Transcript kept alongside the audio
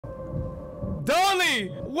me?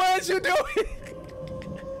 What you doing?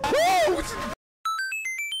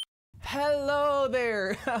 Hello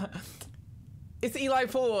there. It's Eli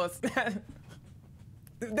Pools.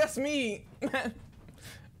 That's me.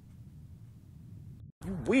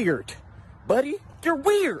 You weird, buddy. You're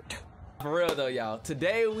weird. For real though, y'all,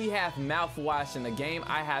 today we have Mouthwashing, a game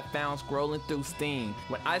I have found scrolling through Steam.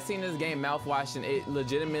 When I seen this game, Mouthwashing, it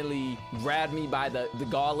legitimately grabbed me by the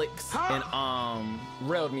garlics and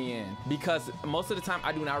reeled me in. Because most of the time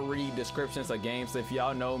I do not read descriptions of games. So if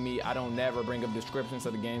y'all know me, I don't never bring up descriptions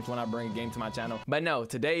of the games when I bring a game to my channel. But no,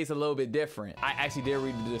 today's a little bit different. I actually did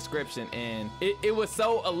read the description and it was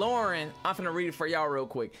so alluring. I'm gonna read it for y'all real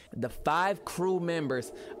quick. The 5 crew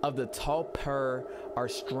members of the Thx are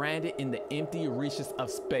stranded in the empty reaches of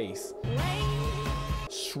space,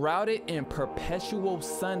 shrouded in perpetual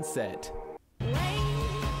sunset.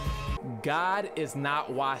 God is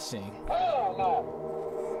not washing. Oh,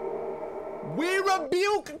 no. We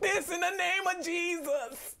rebuke this in the name of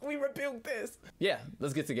Jesus. We rebuke this. Yeah,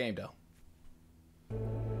 let's get to the game though.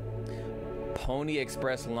 Pony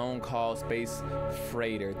Express Lone Call Space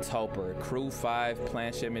Freighter Topper, crew 5,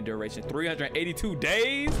 planned shipment duration 382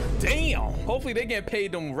 days. Damn. Hopefully they get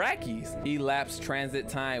paid them rackies. Elapsed transit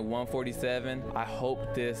time 147. I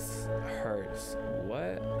hope this hurts.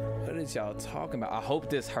 What is y'all talking about? I hope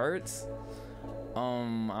this hurts. I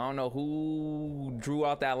don't know who drew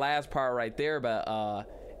out that last part right there, but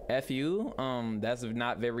F you. That's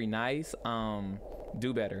not very nice.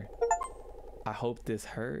 Do better. I hope this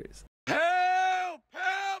hurts.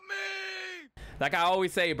 Like I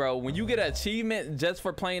always say, bro, when you get an achievement just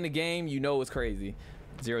for playing the game, you know it's crazy.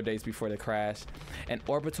 0 days before the crash. An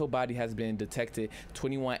orbital body has been detected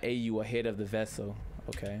 21 AU ahead of the vessel.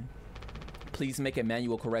 Okay. Please make a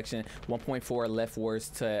manual correction. 1.4 leftwards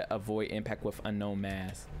to avoid impact with unknown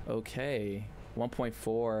mass. Okay.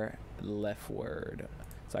 1.4 leftward.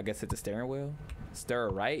 So I guess hit the steering wheel. Stir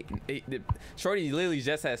right. Shorty literally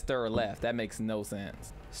just has stir left. That makes no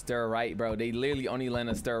sense. Stir right, bro. They literally only let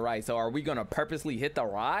us stir right. So are we gonna purposely hit the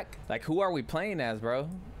rock? Like, who are we playing as, bro?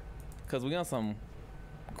 Cause we on some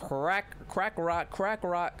crack rock,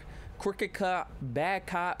 crooked cop, bad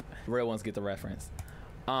cop. Real ones get the reference.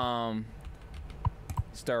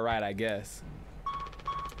 Stir right, I guess.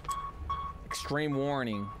 Extreme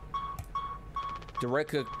warning.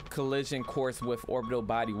 Direct collision course with orbital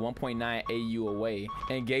body 1.9 AU away.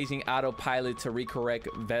 Engaging autopilot to recorrect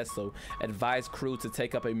vessel. Advise crew to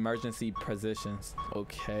take up emergency positions.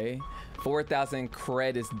 Okay. 4,000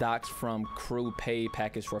 credits docked from crew pay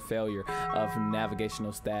package for failure of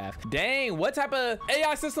navigational staff. Dang, what type of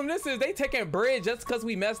AI system this is? They taking bread just because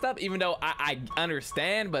we messed up, even though I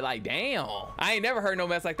understand, but like, damn. I ain't never heard no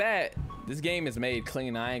mess like that. This game is made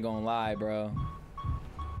clean, I ain't gonna lie, bro.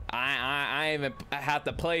 I even have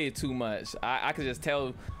to play it too much. I could just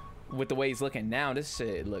tell with the way he's looking now, this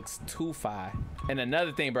shit looks too fire. And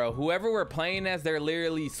another thing, bro, whoever we're playing as, they're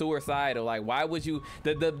literally suicidal. Like, why would you,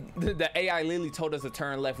 the AI literally told us to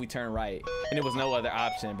turn left, we turn right. And there was no other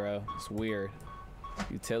option, bro. It's weird.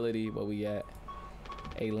 Utility, what we at?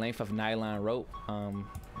 A length of nylon rope.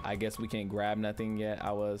 I guess we can't grab nothing yet.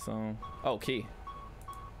 I was, oh, key.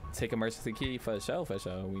 Take emergency key for sure,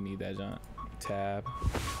 we need that junk. Tab.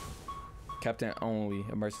 Captain only.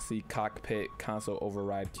 Emergency cockpit console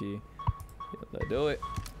override key. Let's do it.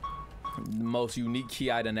 The most unique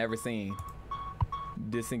key I done ever seen.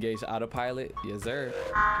 Disengage autopilot. Yes, sir.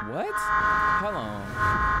 What? Hold on.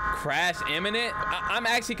 Crash imminent? I'm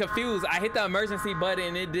actually confused. I hit the emergency button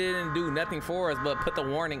and it didn't do nothing for us but put the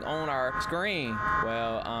warning on our screen.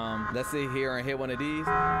 Well, let's sit here and hit one of these.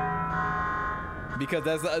 Because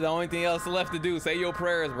that's the only thing else left to do. Say your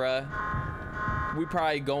prayers, bruh. We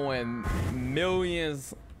probably going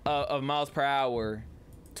millions of miles per hour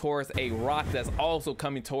towards a rock that's also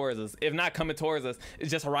coming towards us. If not coming towards us,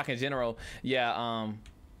 it's just a rock in general. Yeah,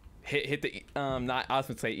 hit the not, I was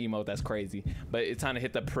gonna say emote, that's crazy, but it's time to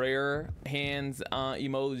hit the prayer hands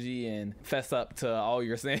emoji and fess up to all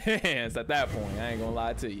your sins at that point. I ain't gonna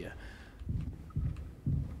lie to you.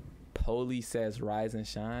 Poli says rise and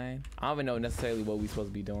shine. I don't even know necessarily what we supposed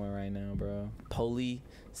to be doing right now, bro. Poli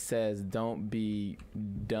says don't be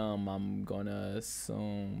dumb, I'm gonna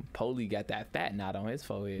assume. Poli got that fat knot on his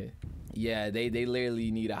forehead. Yeah, they literally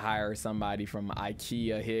need to hire somebody from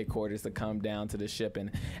IKEA headquarters to come down to the ship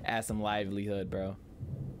and add some livelihood, bro.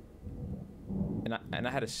 And I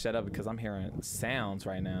had to shut up because I'm hearing sounds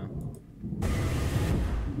right now.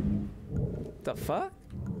 The fuck?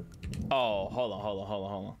 Oh, hold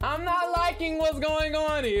on. I'm not liking what's going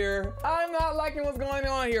on here. I'm not liking what's going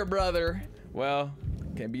on here, brother. Well,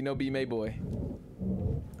 can't be no B-May boy.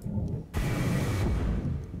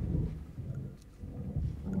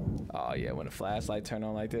 Oh yeah, when the flashlight turn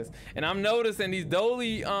on like this. And I'm noticing these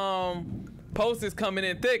Dolly posters coming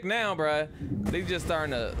in thick now, bruh. They just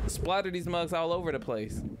starting to splatter these mugs all over the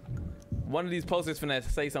place. One of these posters finna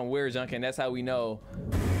say some weird junk, and that's how we know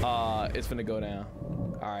it's finna go down.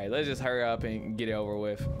 All right, let's just hurry up and get it over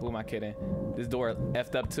with. Who am I kidding? This door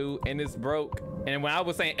effed up too, and it's broke. And when I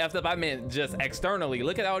was saying effed up, I meant just externally.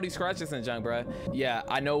 Look at all these scratches and junk, bruh. Yeah,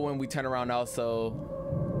 I know when we turn around also.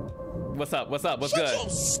 What's up? What's up? What's good?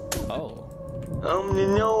 Oh. Open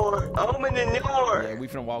the door. Open the door. Yeah, we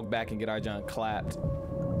finna walk back and get our junk clapped.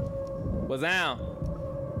 What's down?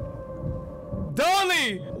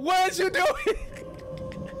 Dolly! What you doing?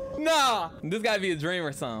 Nah, this gotta be a dream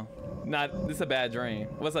or something. Nah, this is a bad dream.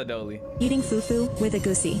 What's up, Dolly? Eating fufu with a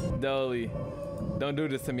goosey. Dolly, don't do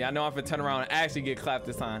this to me. I know I'm gonna turn around and actually get clapped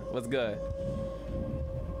this time. What's good?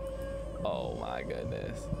 Oh my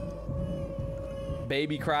goodness.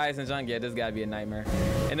 Baby cries and junk. Yeah, this gotta be a nightmare.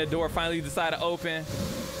 And the door finally decided to open.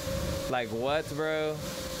 Like what, bro?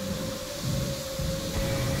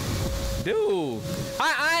 Dude,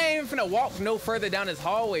 I ain't finna walk no further down this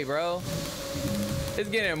hallway, bro. It's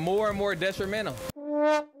getting more and more detrimental.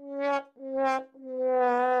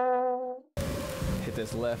 Hit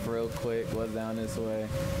this left real quick. What's down this way?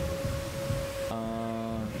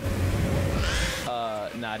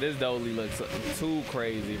 Nah, this Dolly looks too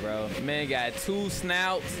crazy, bro. Man got 2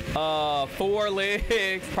 snouts, 4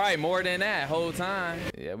 legs, probably more than that whole time.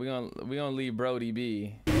 Yeah, we gonna leave Brody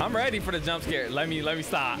be. I'm ready for the jump scare. Let me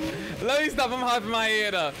stop. Let me stop. I'm hyping my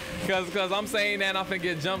head up, cause I'm saying that I'm finna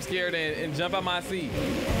get jump scared and jump out my seat.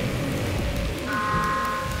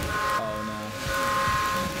 Oh no.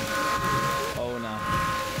 Oh no.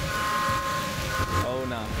 Oh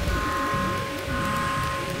no.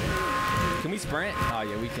 Can we sprint? Oh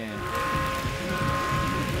yeah, we can.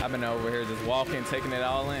 I've been over here just walking, taking it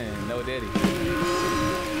all in. No diddy.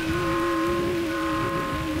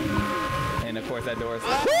 And of course that door is.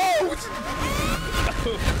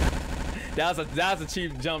 that was a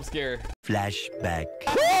cheap jump scare. Flashback.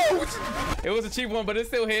 It was a cheap one, but it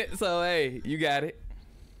still hit. So hey, you got it.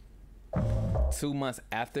 2 months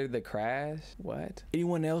after the crash? What?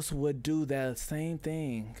 Anyone else would do that same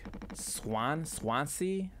thing.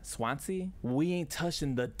 Swansea? We ain't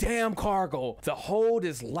touching the damn cargo. The hold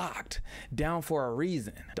is locked down for a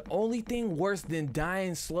reason. The only thing worse than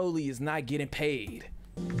dying slowly is not getting paid.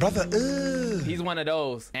 Brother, He's one of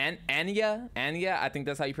those. Anya, I think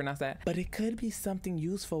that's how you pronounce that. But it could be something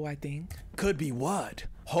useful, I think. Could be what?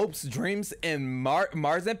 Hopes, dreams, and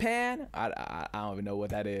marzipan? I don't even know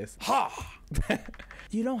what that is. Ha!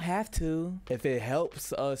 You don't have to. If it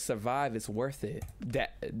helps us survive, it's worth it.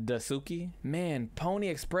 Dasuki? Man, Pony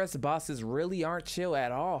Express bosses really aren't chill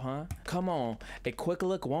at all, huh? Come on, a quick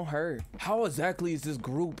look won't hurt. How exactly is this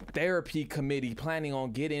group therapy committee planning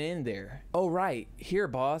on getting in there? Oh right, here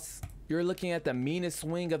boss. You're looking at the meanest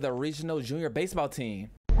swing of the regional junior baseball team.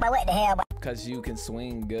 What the hell? Because you can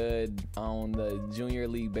swing good on the junior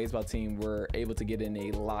league baseball team, we're able to get in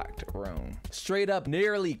a locked room. Straight up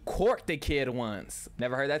nearly corked the kid once.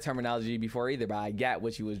 Never heard that terminology before either, but I got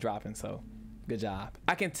what you was dropping, so good job.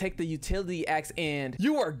 I can take the utility axe and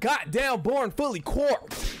you are goddamn born fully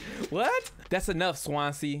corked. What? That's enough,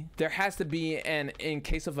 Swansea. There has to be an in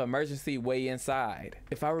case of emergency way inside.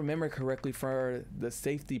 If I remember correctly for the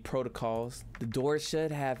safety protocols, the door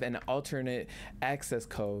should have an alternate access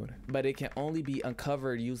code, but it can only be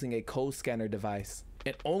uncovered using a code scanner device.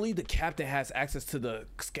 And only the captain has access to the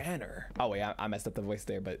scanner. Oh wait, I messed up the voice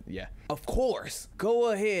there, but yeah. Of course, go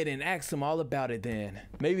ahead and ask him all about it then.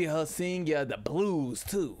 Maybe he'll sing ya the blues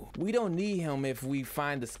too. We don't need him if we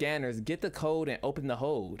find the scanners. Get the code and open the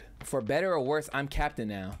hold. For better or worse, I'm captain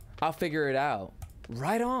now. I'll figure it out.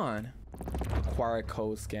 Right on. Acquire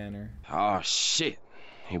code scanner. Oh shit.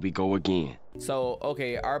 Here we go again. So,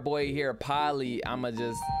 okay, our boy here, Polly, I'ma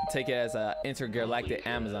just take it as a intergalactic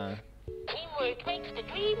Amazon. Teamwork makes the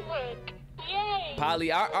dream work. Yay!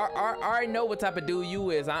 Polly, I already know what type of dude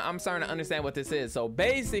you is. I'm starting to understand what this is. So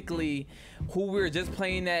basically, who we were just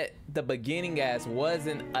playing at the beginning as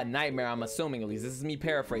wasn't a nightmare, I'm assuming, at least. This is me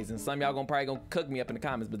paraphrasing. Some y'all probably gonna cook me up in the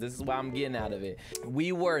comments, but this is what I'm getting out of it.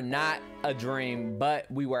 We were not a dream, but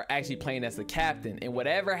we were actually playing as the captain. And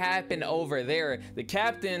whatever happened over there, the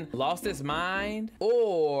captain lost his mind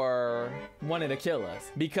or wanted to kill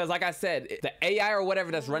us. Because like I said, the AI or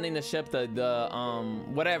whatever that's running the ship,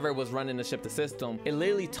 whatever was running the ship, the system, it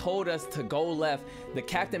literally told us to go left. The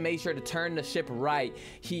captain made sure to turn the ship right.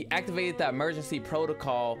 He activated the emergency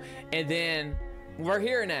protocol, and then we're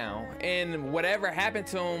here now, and whatever happened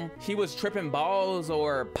to him, he was tripping balls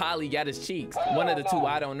or Polly got his cheeks. One of the two,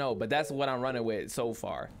 I don't know, but that's what I'm running with so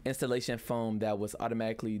far. Installation foam that was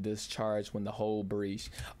automatically discharged when the hole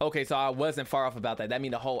breached. Okay, so I wasn't far off about that. That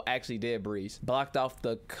means the hole actually did breach. Blocked off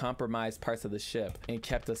the compromised parts of the ship and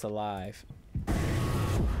kept us alive.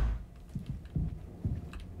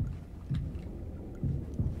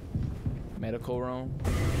 Medical room.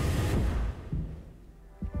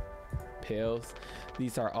 Pills.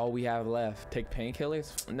 These are all we have left. Take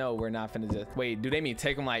painkillers? No, we're not finna just wait. Do they mean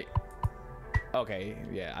take them like? Okay,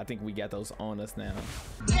 yeah, I think we got those on us now.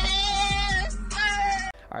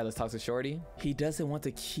 All right, let's talk to Shorty. He doesn't want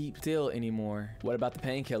to keep still anymore. What about the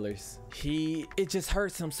painkillers? It just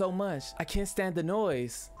hurts him so much. I can't stand the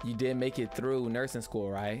noise. You did make it through nursing school,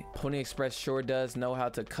 right? Pony Express sure does know how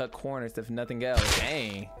to cut corners if nothing else.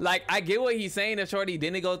 Dang. Like, I get what he's saying if Shorty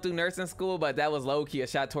didn't go through nursing school, but that was low-key a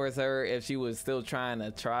shot towards her if she was still trying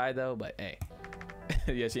to try though, but hey.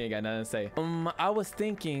 Yeah, she ain't got nothing to say. I was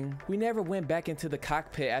thinking we never went back into the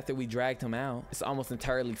cockpit after we dragged him out. It's almost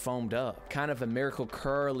entirely foamed up. Kind of a miracle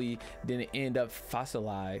Curly didn't end up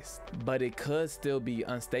fossilized, but it could still be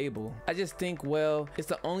unstable. I just think, well, it's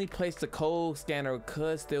the only place the cold scanner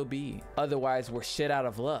could still be. Otherwise, we're shit out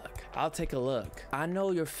of luck. I'll take a look. I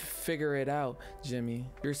know you'll figure it out, Jimmy.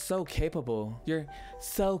 You're so capable. You're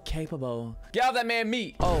so capable. Get off that man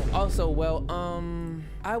meat. Oh, also, well,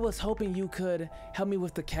 I was hoping you could help me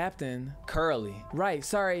with the captain. Curly. Right,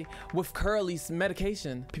 sorry, with Curly's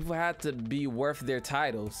medication. People have to be worth their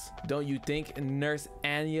titles. Don't you think, Nurse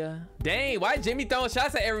Anya? Dang, why Jimmy throwing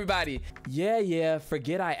shots at everybody? Yeah,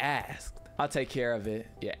 forget I asked. I'll take care of it.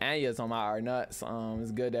 Yeah, Anya's on my nuts.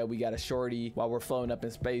 It's good that we got a Shorty while we're floating up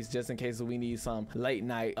in space just in case we need some late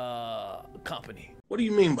night company. What do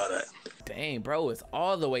you mean by that? Dang, bro, it's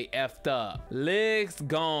all the way effed up. Legs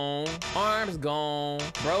gone, arms gone.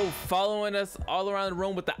 Bro, following us all around the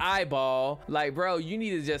room with the eyeball. Like, bro, you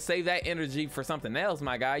need to just save that energy for something else,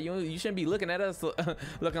 my guy. You shouldn't be looking at us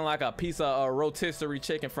looking like a piece of rotisserie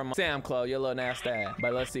chicken from Sam Club, your little nasty ass.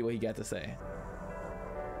 But let's see what he got to say.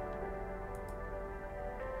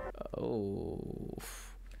 Oh.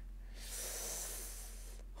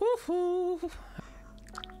 Woo-hoo.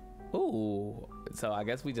 Ooh, so I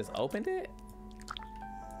guess we just opened it.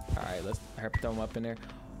 All right, let's throw them up in there.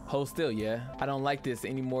 Hold still, yeah. I don't like this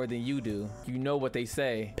any more than you do. You know what they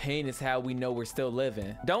say. Pain is how we know we're still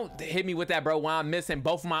living. Don't hit me with that, bro, while I'm missing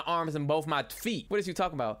both my arms and both my feet. What is you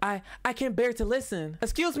talking about? I can't bear to listen.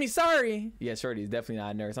 Excuse me, sorry. Yeah, Shorty is definitely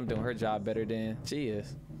not a nurse. I'm doing her job better than she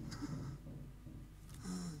is.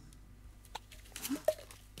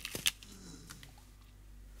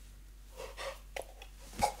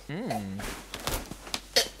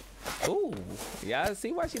 Ooh, yeah, I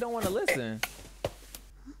see why she don't want to listen.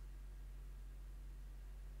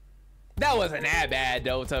 That wasn't that bad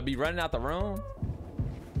though, to be running out the room.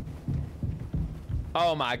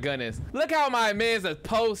 Oh my goodness. Look how my mans is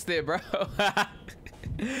posted, bro.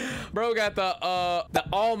 Bro got the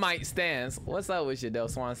All Might stance. What's up with you though,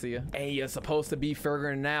 Swansea? Hey, you're supposed to be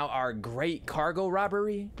figuring out our great cargo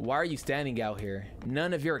robbery? Why are you standing out here?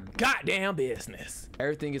 None of your goddamn business.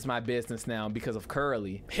 Everything is my business now because of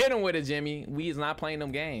Curly. Hit him with it, Jimmy. We is not playing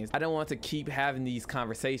them games. I don't want to keep having these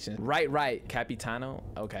conversations. Right, Capitano.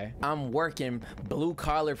 Okay. I'm working. Blue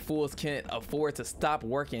collar fools can't afford to stop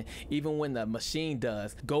working even when the machine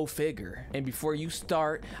does. Go figure. And before you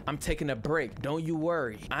start, I'm taking a break. Don't you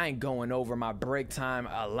worry. I ain't going over my break time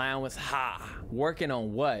allowance. Ha. Working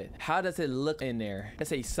on what? How does it look in there?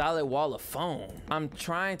 It's a solid wall of foam. I'm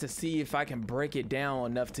trying to see if I can break it down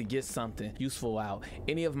enough to get something useful out.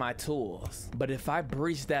 Any of my tools. But if I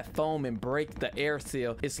breach that foam and break the air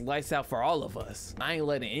seal, it's lights out for all of us. I ain't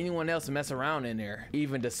letting anyone else mess around in there.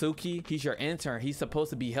 Even Dasuki, he's your intern. He's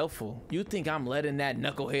supposed to be helpful. You think I'm letting that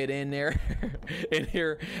knucklehead in there? In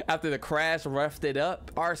here after the crash roughed it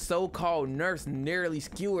up? Our so-called nurse nearly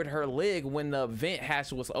skewered her leg when the vent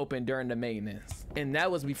hatch was open during the maintenance. And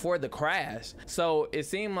that was before the crash. So it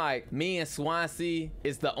seemed like me and Swansea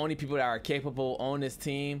is the only people that are capable on this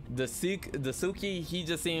team. Dasuki, he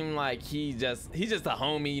just seemed like he's just a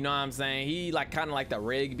homie, you know what I'm saying? He like kind of like the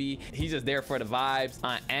Rigby. He's just there for the vibes.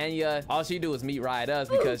 Anya, all she do is meet ride us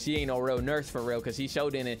because she ain't no real nurse for real, because she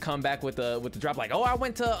showed in it come back with the drop like, oh, I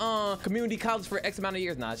went to community college for X amount of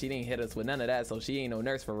years. Nah, she didn't hit us with none of that, so she ain't no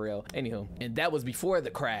nurse for real. Anywho, and that was before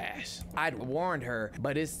the crash. I'd warned her,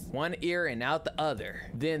 but it's one ear and out the other.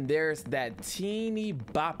 Then there's that teeny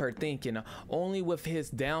bopper thinking only with his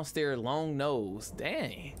downstairs long nose.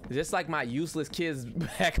 Dang, just like my useless kids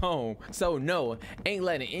back home. So no, ain't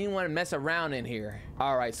letting anyone mess around in here.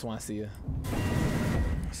 All right, Swansea.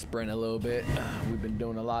 Sprint a little bit. We've been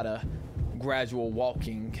doing a lot of gradual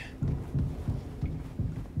walking.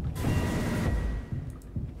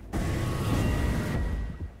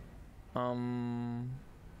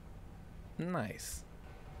 Nice.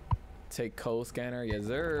 Take code scanner, yes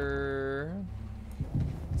sir.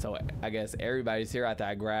 So I guess everybody's here after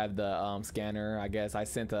I grabbed the scanner. I guess I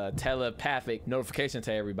sent a telepathic notification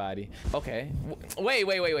to everybody. Okay.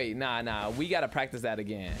 Wait. Nah. We gotta practice that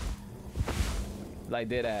again. Like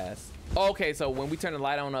dead ass. Okay, so when we turn the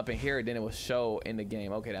light on up in here, then it will show in the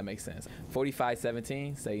game. Okay, that makes sense.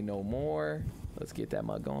 45-17, say no more. Let's get that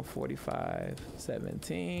mug going.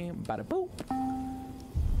 45-17. Bada boop.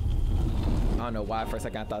 I don't know why for a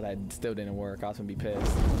second I thought that still didn't work. I was gonna be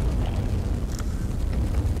pissed.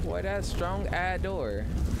 Boy, that strong ass door.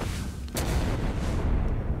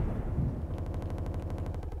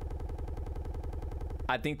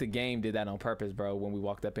 I think the game did that on purpose, bro, when we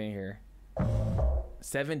walked up in here.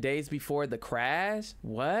 7 days before the crash?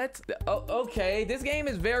 What? Oh, okay, this game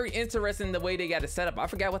is very interesting the way they got it set up. I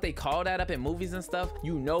forgot what they call that up in movies and stuff.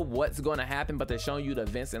 You know what's gonna happen, but they're showing you the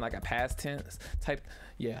events in like a past tense type.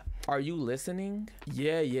 Yeah. Are you listening?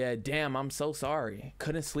 Yeah, damn, I'm so sorry.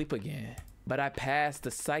 Couldn't sleep again. But I passed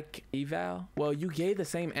the psych eval. Well, you gave the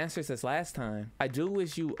same answers as last time. I do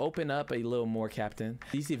wish you open up a little more, Captain.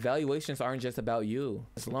 These evaluations aren't just about you.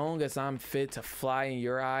 As long as I'm fit to fly in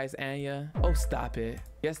your eyes, Anya. Oh, stop it.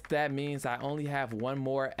 Guess that means I only have one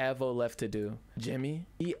more Evo left to do. Jimmy,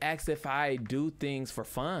 he asked if I do things for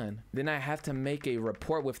fun. Then I have to make a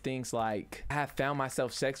report with things like, I have found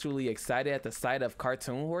myself sexually excited at the sight of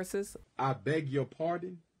cartoon horses. I beg your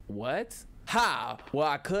pardon? What? Ha! Well,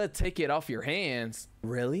 I could take it off your hands.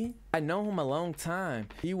 Really? I know him a long time.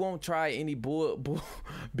 He won't try any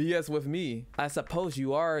BS with me. I suppose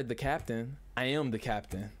you are the captain. I am the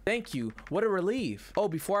captain. Thank you. What a relief. Oh,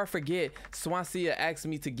 before I forget, Swansea asked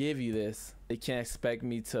me to give you this. They can't expect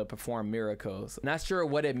me to perform miracles. Not sure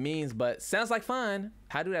what it means, but sounds like fun.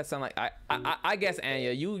 How do that sound like? I guess,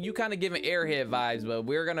 Anya, you kind of giving Airhead vibes, but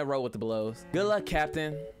we're gonna roll with the blows. Good luck,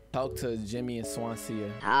 Captain. Talk to Jimmy and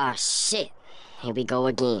Swansea. Ah, shit. Here we go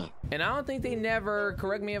again. And I don't think they never,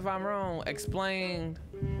 correct me if I'm wrong, explained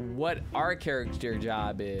what our character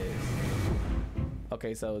job is.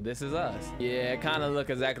 Okay, so this is us. Yeah, it kind of look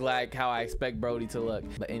exactly like how I expect Brody to look.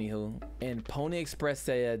 But anywho, and Pony Express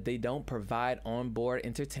said they don't provide onboard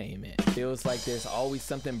entertainment. Feels like there's always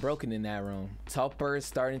something broken in that room. Topper's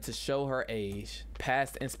starting to show her age.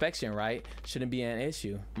 Past inspection, right? Shouldn't be an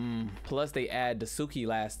issue. Plus they add Dasuki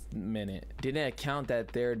last minute. Didn't account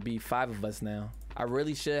that there'd be 5 of us now. I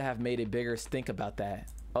really should have made a bigger stink about that.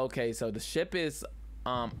 Okay, so the ship is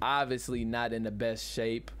obviously not in the best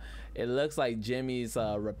shape. It looks like Jimmy's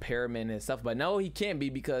repairman and stuff, but no, he can't be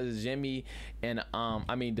because Jimmy and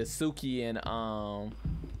Dasuki and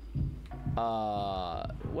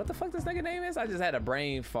what the fuck this nigga name is? I just had a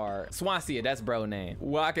brain fart. Swansea, that's bro name.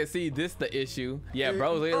 Well, I can see this the issue. Yeah,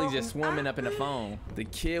 bro's literally just swimming up in the phone. The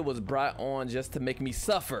kid was brought on just to make me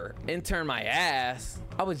suffer. Intern my ass.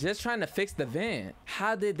 I was just trying to fix the vent.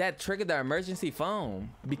 How did that trigger the emergency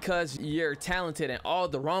phone? Because you're talented in all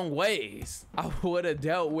the wrong ways. I would have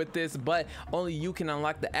dealt with this, but only you can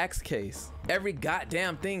unlock the X case. Every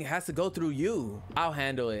goddamn thing has to go through you. I'll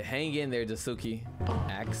handle it. Hang in there, Dasuki.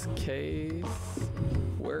 X case.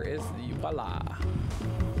 Where is the voila?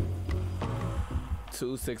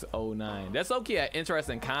 2609. That's okay, an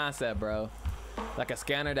interesting concept, bro. Like a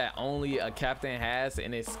scanner that only a captain has,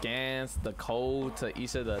 and it scans the code to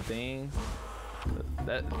each of the things.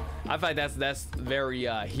 I feel like that's very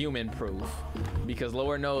human proof, because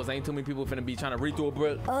Lord knows ain't too many people finna be trying to read through a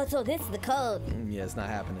book. Oh, so this is the code. Yeah, it's not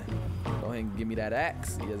happening. Go ahead and give me that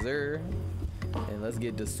axe, yes sir. And let's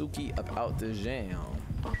get Dasuki up out the jam.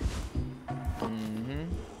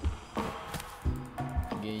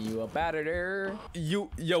 Getting you up out of there. Yo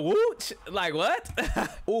wooch? Like what?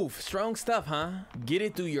 Oof, strong stuff, huh? Get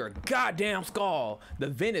it through your goddamn skull. The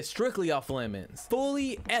vent is strictly off lemons.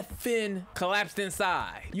 Fully effing collapsed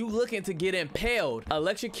inside. You looking to get impaled,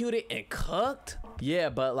 electrocuted, and cooked? Yeah,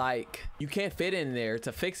 but like, you can't fit in there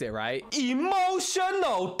to fix it, right?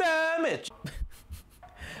 Emotional damage.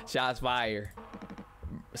 Shots fired.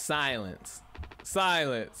 Silence.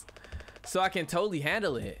 Silence. So I can totally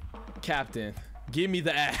handle it. Captain, give me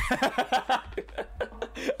the ass.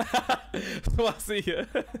 So I see you.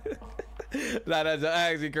 Nah, that's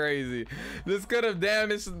actually crazy. This could have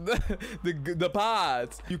damaged the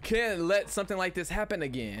pods. You can't let something like this happen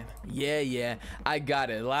again. Yeah, I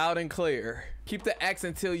got it loud and clear. Keep the axe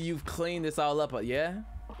until you've cleaned this all up, yeah?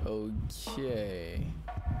 Okay.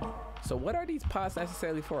 So what are these pods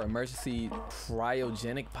necessarily for? Emergency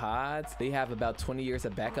cryogenic pods? They have about 20 years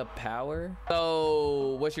of backup power.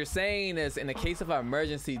 So what you're saying is, in the case of an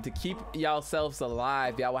emergency, to keep y'all selves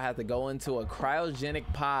alive, y'all will have to go into a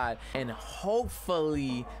cryogenic pod, and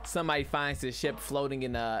hopefully somebody finds this ship floating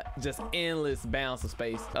in a just endless bounds of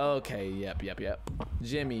space. Okay, yep.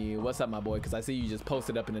 Jimmy, what's up, my boy? Because I see you just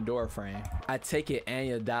posted up in the door frame. I take it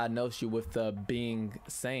Anya diagnosed you with being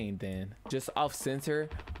sane then. Just off center,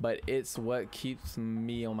 but it's what keeps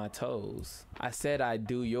me on my toes. I said I'd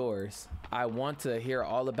do yours. I want to hear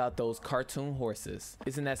all about those cartoon horses.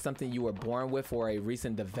 Isn't that something you were born with or a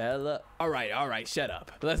recent develop? All right, shut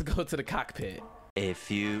up. Let's go to the cockpit. A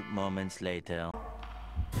few moments later.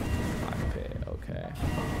 Cockpit, okay.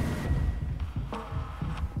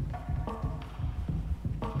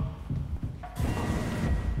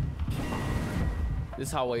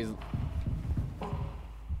 This hallway's...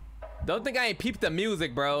 Don't think I ain't peeped the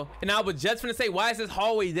music, bro. And I was just gonna say, why is this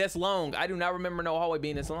hallway this long? I do not remember no hallway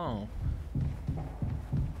being this long.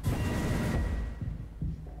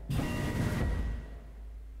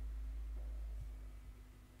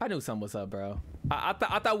 I knew something was up, bro. I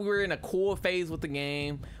thought we were in a cool phase with the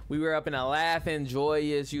game. We were up in a laughing,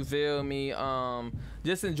 joyous, you feel me?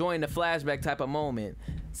 Just enjoying the flashback type of moment.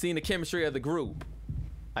 Seeing the chemistry of the group.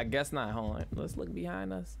 I guess not. Hold on. Let's look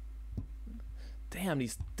behind us. Damn,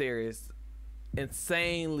 these stairs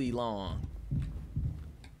insanely long.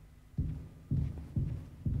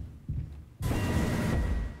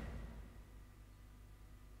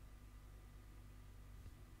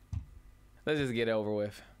 Let's just get it over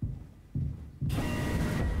with.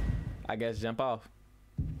 I guess jump off.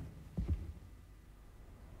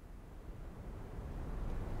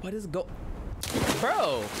 What is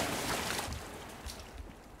bro?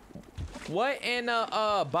 What in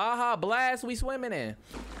Baja Blast we swimming in?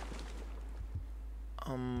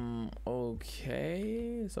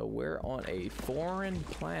 Okay, so we're on a foreign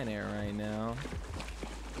planet right now.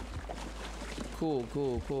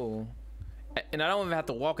 Cool. And I don't even have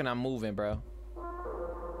to walk and I'm moving, bro.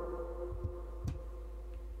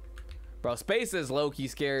 Bro, space is low-key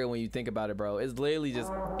scary when you think about it, bro. It's literally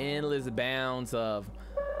just endless bounds of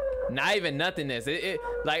not even nothingness.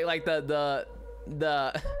 Like the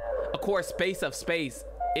of course, space of space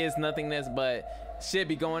is nothingness, but shit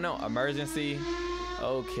be going on. Emergency.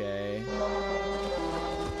 Okay.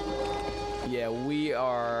 Yeah, we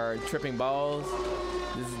are tripping balls.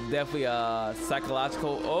 This is definitely a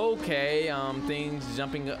psychological. Okay, things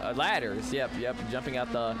jumping ladders. Yep, jumping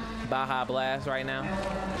out the Baja Blast right now.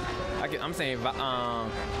 I'm saying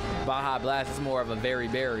Baja Blast is more of a very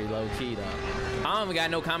low key though. I don't even got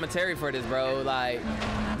no commentary for this, bro. Like,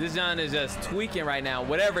 this John is just tweaking right now.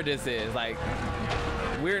 Whatever this is, like,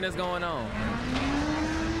 weirdness going on.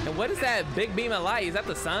 And what is that big beam of light? Is that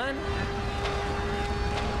the sun?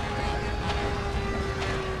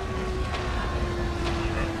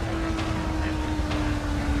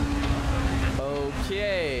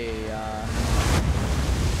 Okay.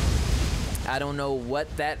 I don't know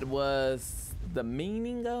what that was the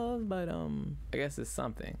meaning of, but I guess it's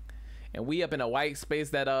something. And we up in a white space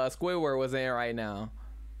that Squidward was in right now.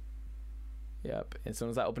 Yep. As soon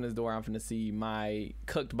as I open this door, I'm finna see my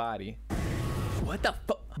cooked body. What the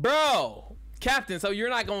fuck, bro? Captain, so you're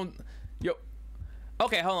not gonna... Yo.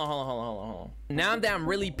 Okay, hold on. Now that I'm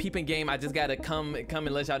really peeping game, I just gotta come and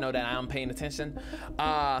let y'all know that I'm paying attention.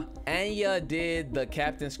 Anya did the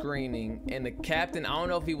captain screening, and the captain, I don't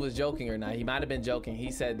know if he was joking or not. He might have been joking. He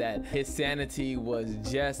said that his sanity was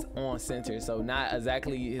just on center, so not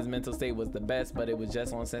exactly his mental state was the best, but it was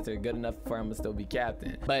just on center, good enough for him to still be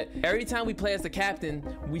captain. But every time we play as the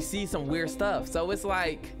captain, we see some weird stuff. So it's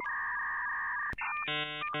like,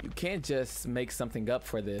 you can't just make something up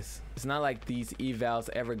for this. It's not like these evals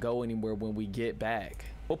ever go anywhere when we get back.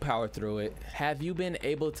 We'll power through it. Have you been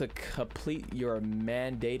able to complete your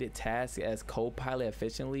mandated task as co-pilot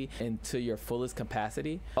efficiently and to your fullest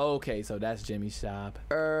capacity? Okay, so that's Jimmy's job.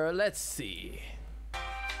 Let's see.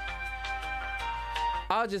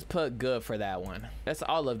 I'll just put good for that one. That's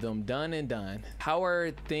all of them done and done. How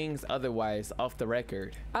are things otherwise off the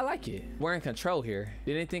record? I like it. We're in control here.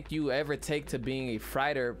 Didn't think you ever take to being a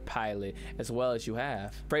freighter pilot as well as you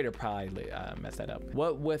have. Freighter pilot, I messed that up.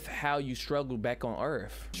 What with how you struggled back on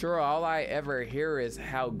Earth? Sure, all I ever hear is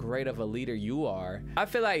how great of a leader you are. I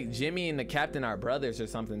feel like Jimmy and the captain are brothers or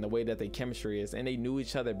something, the way that their chemistry is, and they knew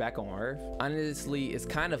each other back on Earth. Honestly, it's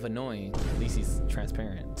kind of annoying. At least he's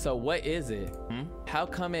transparent. So what is it? How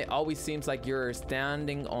come it always seems like you're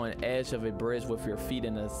standing on edge of a bridge with your feet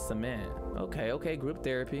in the cement? Okay, group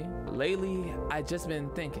therapy. Lately, I just been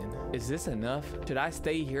thinking, is this enough? Should I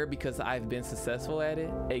stay here because I've been successful at it?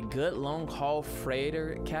 A good long haul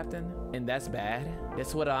freighter captain? And that's bad?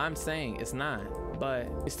 That's what I'm saying, it's not. But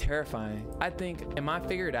it's terrifying. I think, am I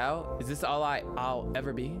figured out? Is this all I'll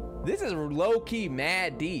ever be? This is low-key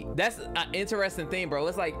mad deep. That's an interesting thing, bro.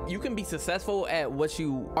 It's like you can be successful at what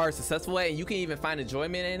you are successful at, and you can even find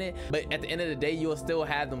enjoyment in it, but at the end of the day, you'll still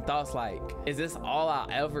have them thoughts like, is this all I'll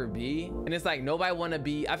ever be? And it's like nobody want to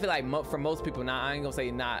be, I feel like for most people, now I ain't gonna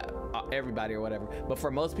say not everybody or whatever, but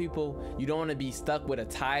for most people, you don't want to be stuck with a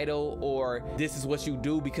title or this is what you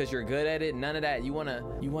do because you're good at it. None of that. You want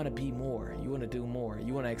to be more. You want to do more.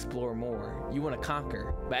 You want to explore more. You want to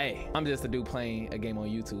conquer. But hey, I'm just a dude playing a game on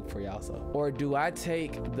YouTube for y'all. So, or do I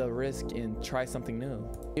take the risk and try something new,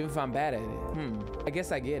 even if I'm bad at it? I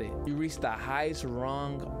guess I get it. You reached the highest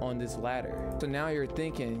rung on this ladder, so now you're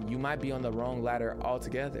thinking you might be on the wrong ladder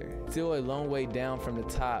altogether. Still a long way down from the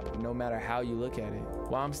top, no matter how you look at it.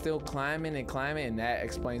 While I'm still climbing and climbing, and that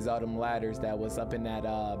explains all them ladders that was up in that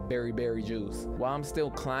berry juice. While I'm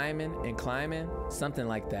still climbing and climbing, something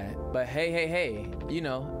like that. But hey, you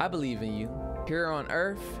know, I believe in you. Here on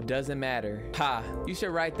Earth, doesn't matter. Ha, you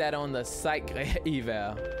should write that on the psych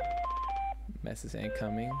eval. Message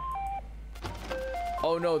incoming.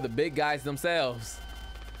 Oh no, the big guys themselves.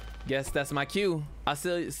 Guess that's my cue. I'll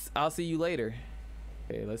see you later.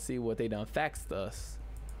 Okay, let's see what they done faxed us.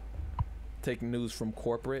 Taking news from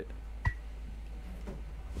corporate.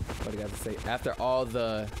 What do I got to say? After all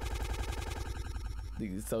so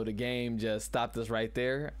the game just stopped us right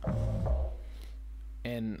there.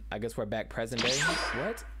 And I guess we're back present day.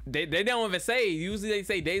 What? They don't even say. Usually they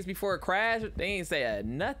say days before a crash. They ain't say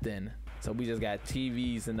nothing. So we just got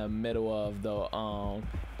TVs in the middle of the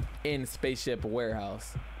in spaceship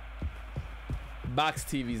warehouse. Box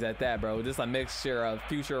TVs at that, bro. Just a mixture of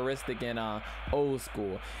futuristic and old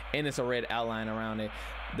school. And it's a red outline around it.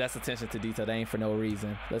 That's attention to detail. That ain't for no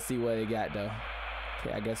reason. Let's see what they got though.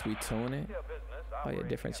 Okay, I guess we tune it. Oh yeah,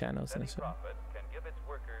 different channels and shit.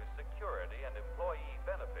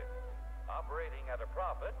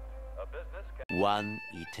 One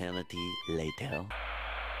eternity later.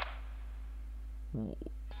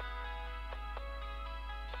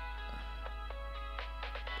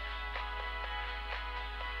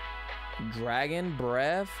 Dragon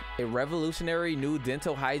Breath, a revolutionary new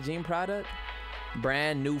dental hygiene product.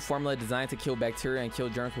 Brand new formula designed to kill bacteria and kill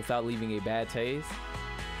germs without leaving a bad taste.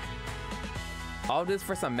 All this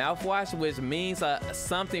for some mouthwash, which means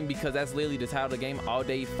something because that's literally the title of the game. All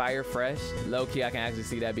day fire fresh. Low key, I can actually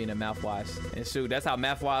see that being a mouthwash. And shoot, that's how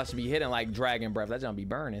mouthwash be hitting, like Dragon Breath. That junk be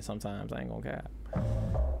burning sometimes. I ain't gonna cap.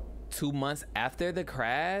 2 months after the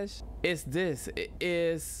crash, it's this. It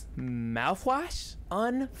is mouthwash.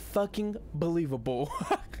 Unfucking believable.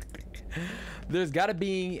 There's gotta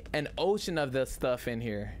be an ocean of this stuff in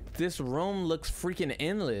here. This room looks freaking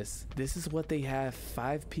endless. This is what they have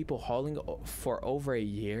 5 people hauling for over a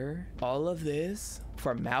year. All of this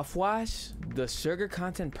for mouthwash. The sugar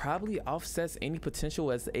content probably offsets any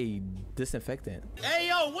potential as a disinfectant. Hey,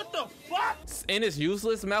 yo, what the fuck? And it's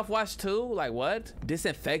useless mouthwash too? Like what?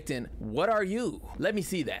 Disinfectant, what are you? Let me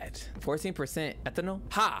see that. 14% ethanol?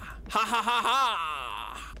 Ha! Ha ha ha ha!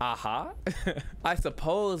 Aha. I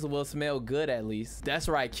suppose will smell good at least. That's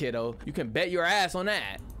right, kiddo. You can bet your ass on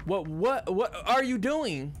that. What are you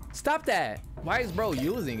doing? Stop that. Why is bro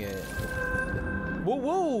using it?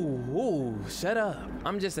 Whoa, shut up.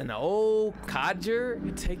 I'm just an old codger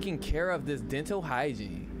taking care of this dental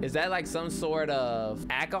hygiene. Is that like some sort of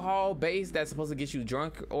alcohol base that's supposed to get you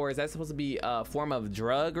drunk, or is that supposed to be a form of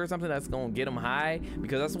drug or something that's gonna get them high?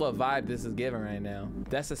 Because that's what vibe this is giving right now.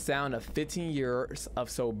 That's the sound of 15 years of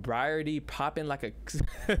sobriety popping like a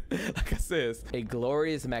like a cyst. A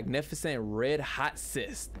glorious, magnificent, red hot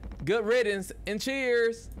cyst. Good riddance and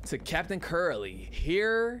cheers to Captain Curly.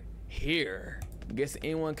 Here. Guess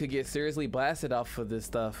anyone could get seriously blasted off of this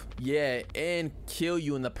stuff. Yeah, and kill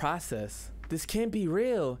you in the process. This can't be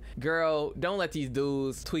real. Girl, don't let these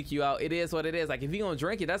dudes tweak you out. It is what it is. Like, if you gonna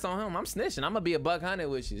drink it, that's on him. I'm snitching. I'm gonna be $100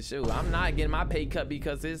 with you. Shoot, I'm not getting my pay cut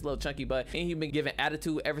because his little chunky butt. Ain't he been giving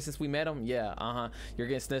attitude ever since we met him? Yeah, You're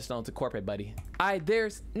getting snitched on to corporate, buddy.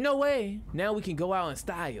 There's no way. Now we can go out in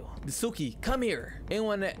style. Dasuki, come here.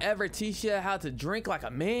 Anyone that ever teach you how to drink like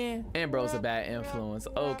a man? And bro's a bad influence.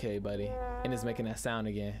 Okay, buddy. And it's making that sound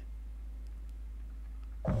again.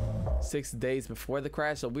 6 days before the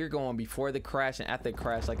crash, so we're going before the crash and after the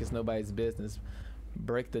crash like it's nobody's business.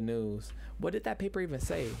 Break the news. What did that paper even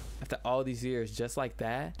say? After all these years, just like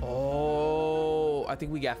that? Oh, I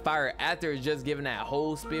think we got fired after just giving that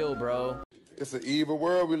whole spiel, bro. It's an evil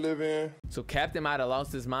world we live in. So Captain might have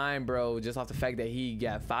lost his mind, bro, just off the fact that he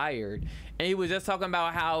got fired. And he was just talking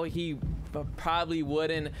about how he probably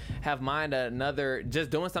wouldn't have mind another,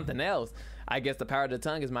 just doing something else. I guess the power of the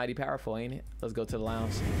tongue is mighty powerful, ain't it? Let's go to the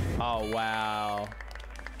lounge. Oh, wow.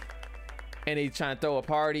 And he's trying to throw a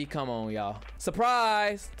party. Come on, y'all.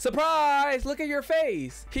 Surprise! Surprise! Look at your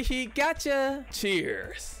face. He gotcha.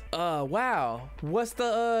 Cheers. Wow. What's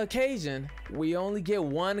the occasion? We only get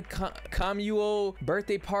one communal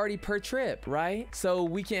birthday party per trip, right? So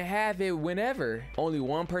we can have it whenever. Only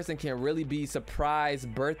one person can really be surprise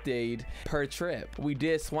birthdayed per trip. We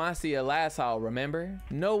did Swansea last haul, remember?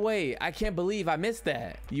 No way. I can't believe I missed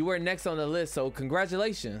that. You were next on the list, so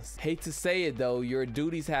congratulations. Hate to say it though, your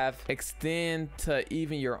duties have extend to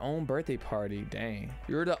even your own birthday party. Dang.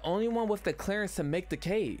 You're the only one with the clearance to make the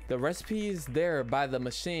cake. The recipe is there by the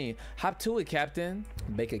machine. Hop to it, Captain.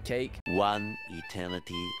 Bake a cake. One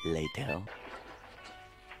eternity later.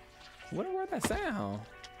 What a word that sound?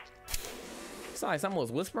 It's like someone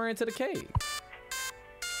was whispering to the cake.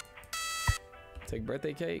 Take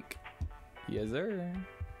birthday cake. Yes, sir.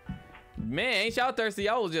 Man, ain't y'all thirsty?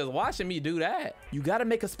 Y'all was just watching me do that. You gotta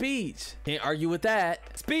make a speech. Can't argue with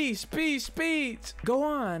that. Speech, speech, speech. Go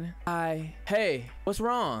on. Hey, what's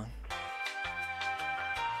wrong?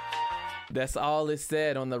 That's all it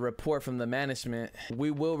said on the report from the management.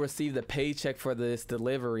 We will receive the paycheck for this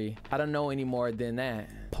delivery. I don't know any more than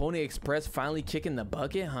that. Pony Express finally kicking the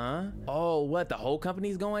bucket, huh? Oh, what? The whole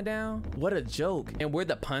company's going down? What a joke. And we're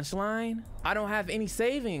the punchline? I don't have any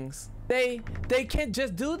savings. They can't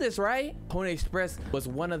just do this, right? Pony Express was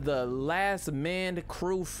one of the last manned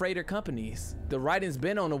crew freighter companies. The writing's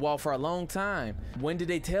been on the wall for a long time. When did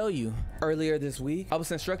they tell you? Earlier this week. I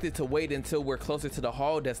was instructed to wait until we're closer to the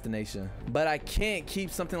haul destination. But I can't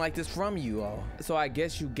keep something like this from you all. So I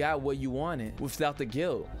guess you got what you wanted without the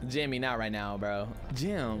guilt. Jimmy, not right now, bro.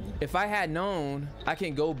 Jim, if I had known, I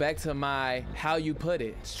can go back to my, how you put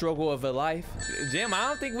it, struggle of a life. Jim, I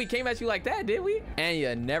don't think we came at you like that, did we?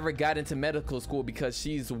 Anya never got into medical school because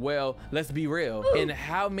she's, well, let's be real. And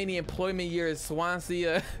how many employment years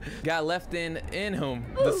Swansea got left in him?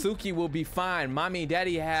 The Suki will be fine. Mommy and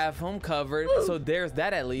daddy have him covered. So there's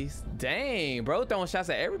that at least. Dang, bro, throwing shots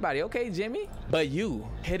at everybody. Okay, Jimmy. But you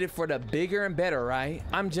headed for the bigger and better, right?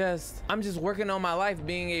 I'm just working on my life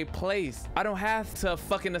being a place. I don't have to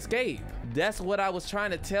fucking escape. That's what I was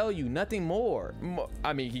trying to tell you. Nothing more.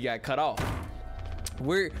 I mean, he got cut off.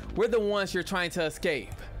 We're the ones you're trying to escape.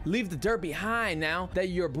 Leave the dirt behind now that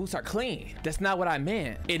your boots are clean. That's not what I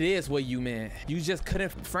meant. It is what you meant. You just couldn't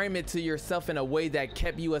frame it to yourself in a way that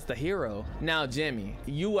kept you as the hero. Now, Jimmy,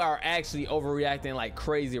 you are actually overreacting like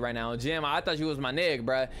crazy right now. Jim, I thought you was my nigga,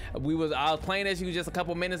 bro. I was playing as you just a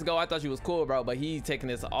couple minutes ago. I thought you was cool, bro, but he's taking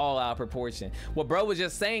this all out of proportion. What bro was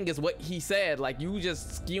just saying is what he said. Like, you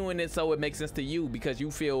just skewing it so it makes sense to you because you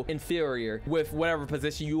feel inferior with whatever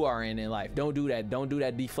position you are in life. Don't do that. Don't do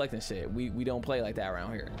that deflecting shit. We don't play like that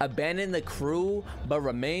around here. Abandon the crew but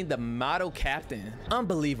remain the model captain.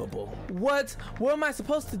 Unbelievable. What am I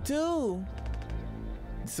supposed to do?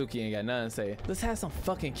 Suki ain't got nothing to say. Let's have some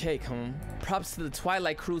fucking cake, Props to the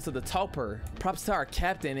Twilight crew, to the Topper. Props to our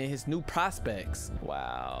captain and his new prospects.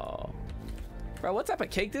 Wow. Bro, what type of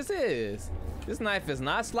cake this is? This knife is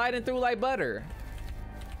not sliding through like butter.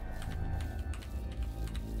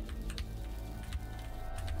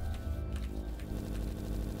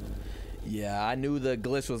 Yeah, I knew the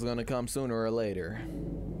glitch was gonna come sooner or later.